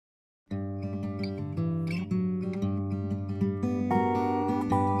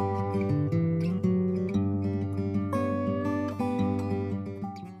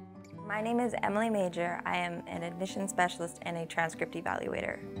is Emily Major. I am an admission specialist and a transcript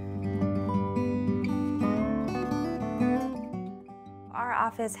evaluator. Our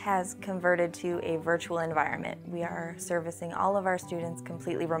office has converted to a virtual environment. We are servicing all of our students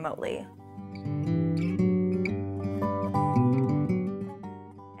completely remotely.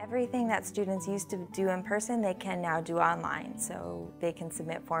 Everything that students used to do in person, they can now do online. So they can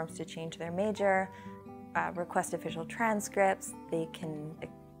submit forms to change their major, request official transcripts, they can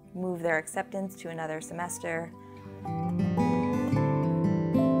move their acceptance to another semester.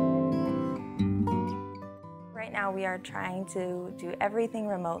 Right now we are trying to do everything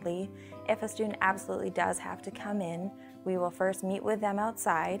remotely. If a student absolutely does have to come in, we will first meet with them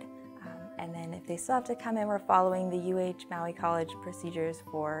outside, and then if they still have to come in, we're following the Maui College procedures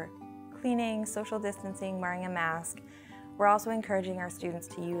for cleaning, social distancing, wearing a mask. We're also encouraging our students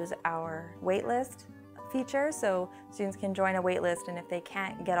to use our waitlist feature, so students can join a wait list, and if they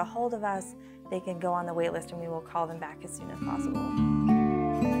can't get a hold of us, they can go on the wait list and we will call them back as soon as possible.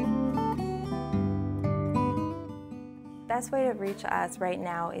 Best way to reach us right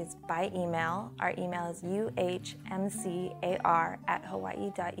now is by email. Our email is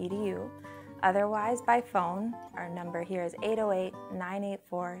uhmcar@hawaii.edu. Otherwise, by phone, our number here is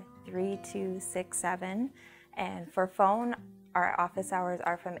 808-984-3267. And for phone, our office hours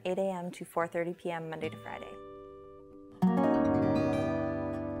are from 8 a.m. to 4:30 p.m. Monday to Friday.